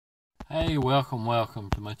Hey, welcome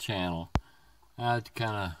to my channel. I had to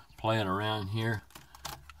kind of playing around here.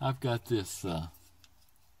 I've got this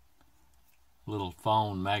little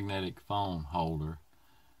magnetic phone holder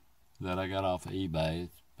that I got off of eBay.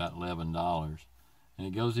 It's about $11, and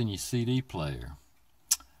it goes in your CD player.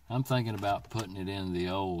 I'm thinking about putting it in the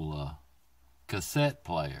old cassette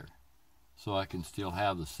player so I can still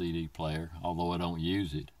have the CD player, although I don't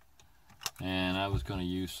use it. And I was going to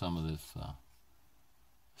use some of this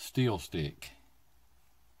steel stick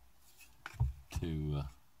to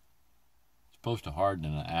supposed to harden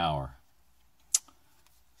in an hour.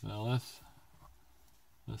 So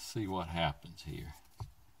let's see what happens here.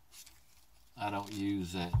 I don't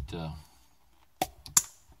use that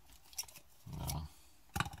well,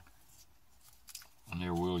 I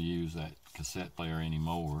never will use that cassette player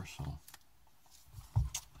anymore, so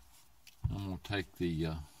I'm going to take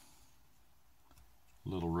the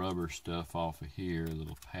little rubber stuff off of here, a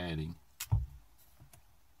little padding,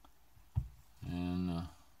 and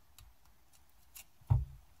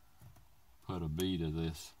put a bead of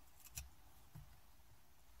this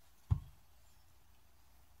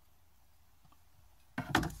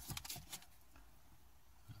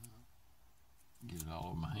get it all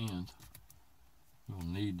over my hands. We'll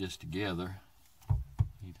knead this together.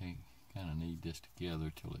 You kind of knead this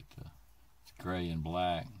together till it's gray and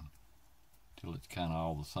black, till it's kind of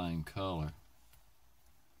all the same color.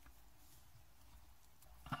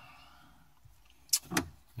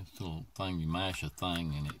 This little thing, you mash a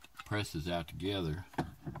thing and it presses out together.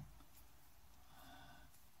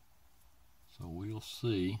 So we'll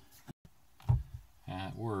see how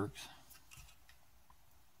it works.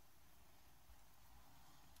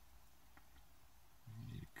 We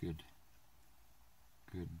need a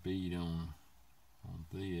good bead on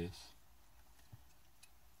this.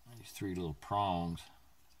 These three little prongs.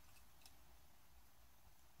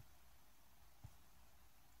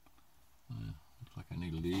 Looks like I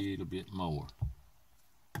need a little bit more.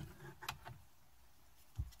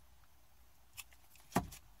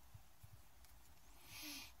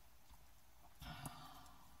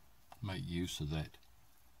 Make use of that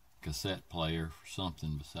cassette player for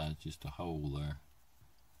something besides just a hole there.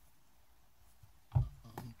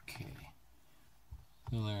 Okay.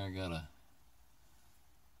 So there I got a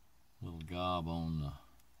little gob on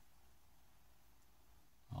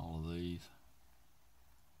all of these.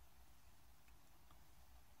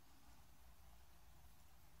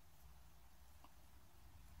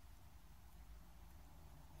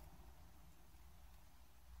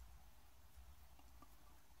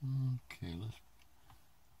 Okay, let's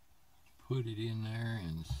put it in there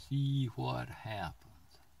and see what happens.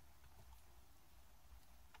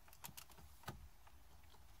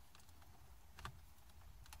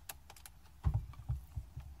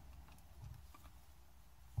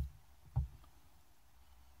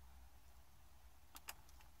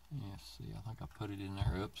 Let's see, I think I put it in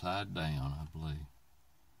there upside down, I believe.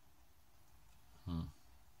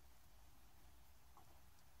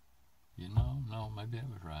 You know, no, maybe that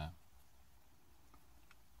was right.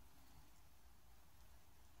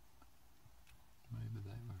 Maybe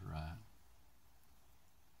that was right.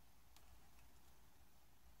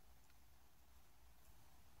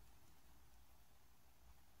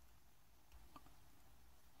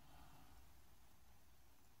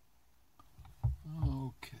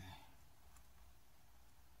 Okay.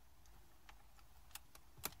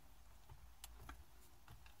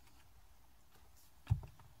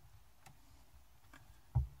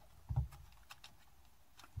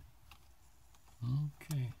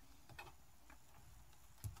 Okay.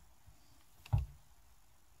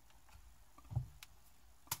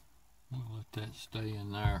 We'll let that stay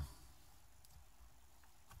in there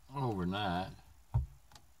overnight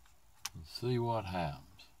and see what happens.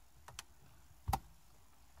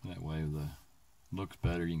 That way the looks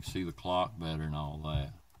better, you can see the clock better and all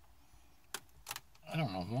that. I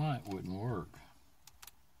don't know why it wouldn't work.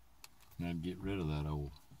 And I'd get rid of that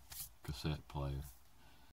old cassette player.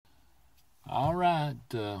 Alright,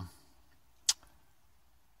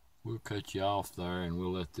 we'll cut you off there and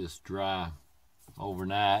we'll let this dry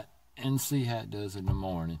overnight and see how it does in the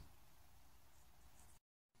morning.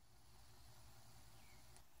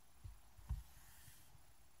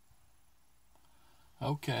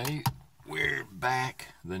 Okay, we're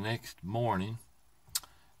back the next morning,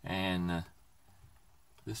 and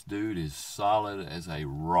this dude is solid as a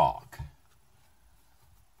rock.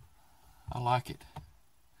 I like it.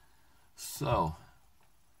 So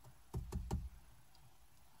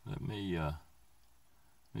let me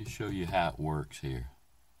show you how it works here.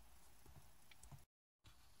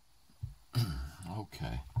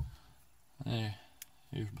 Okay, there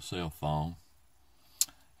here's my cell phone.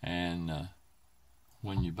 And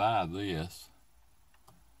when you buy this,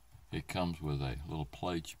 it comes with a little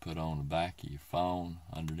plate you put on the back of your phone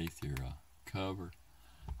underneath your cover.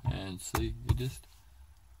 And see, it just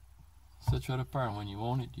sits right up there, and when you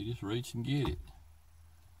want it, you just reach and get it.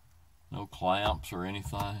 No clamps or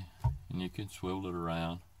anything, and you can swivel it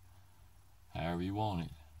around however you want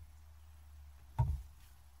it.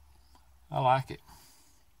 I like it.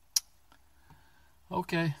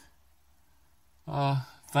 Okay.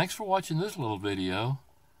 Thanks for watching this little video.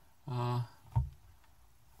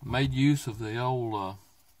 Made use of the old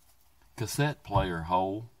cassette player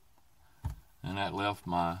hole, and that left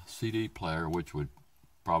my CD player, which would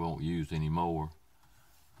probably won't use anymore,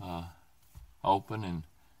 open, and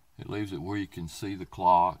it leaves it where you can see the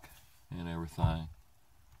clock and everything.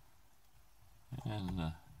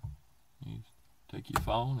 And you take your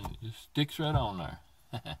phone and it just sticks right on there.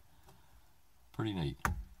 Pretty neat.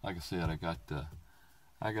 Like I said, I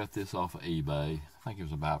got this off of eBay. I think it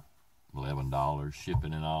was about $11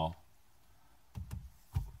 shipping and all.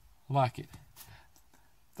 I like it.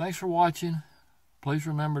 Thanks for watching. Please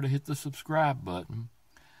remember to hit the subscribe button,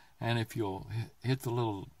 and if you'll hit the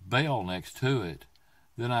little bell next to it,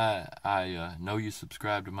 then I know you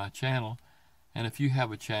subscribe to my channel, and if you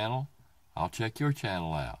have a channel, I'll check your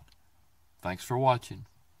channel out. Thanks for watching.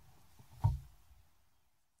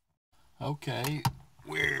 Okay,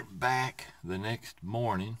 we're back the next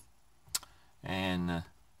morning, and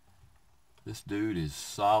this dude is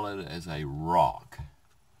solid as a rock.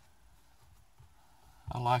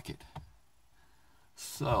 I like it.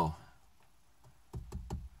 So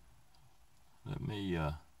let me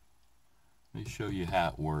show you how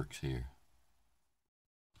it works here.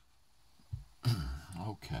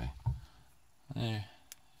 Okay,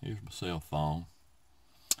 here's my cell phone,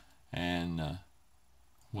 and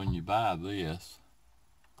when you buy this,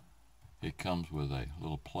 it comes with a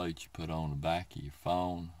little plate you put on the back of your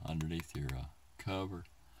phone underneath your cover.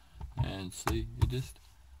 And see, it just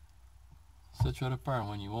sits right up there, and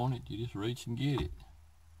when you want it, you just reach and get it.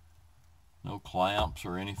 No clamps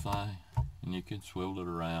or anything, and you can swivel it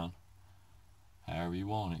around however you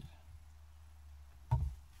want it.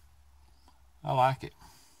 I like it.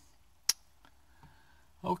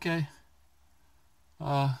 Okay.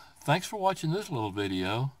 Thanks for watching this little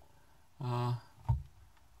video.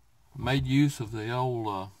 Made use of the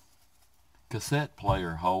old cassette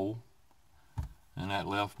player hole, and that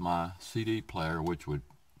left my CD player, which would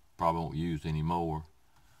probably won't use anymore,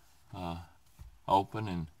 open,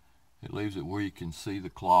 and it leaves it where you can see the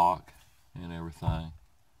clock and everything.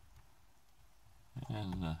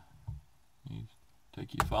 And you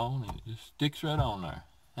take your phone and it just sticks right on there.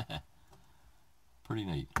 Pretty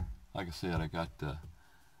neat. Like I said, I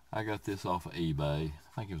got this off of eBay.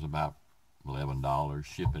 I think it was about $11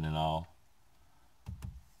 shipping and all.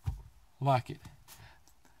 I like it.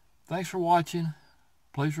 Thanks for watching.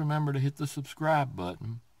 Please remember to hit the subscribe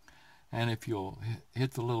button, and if you'll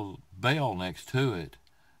hit the little bell next to it,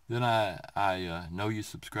 then I know you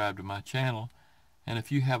subscribe to my channel, and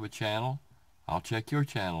if you have a channel, I'll check your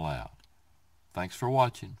channel out. Thanks for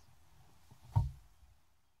watching.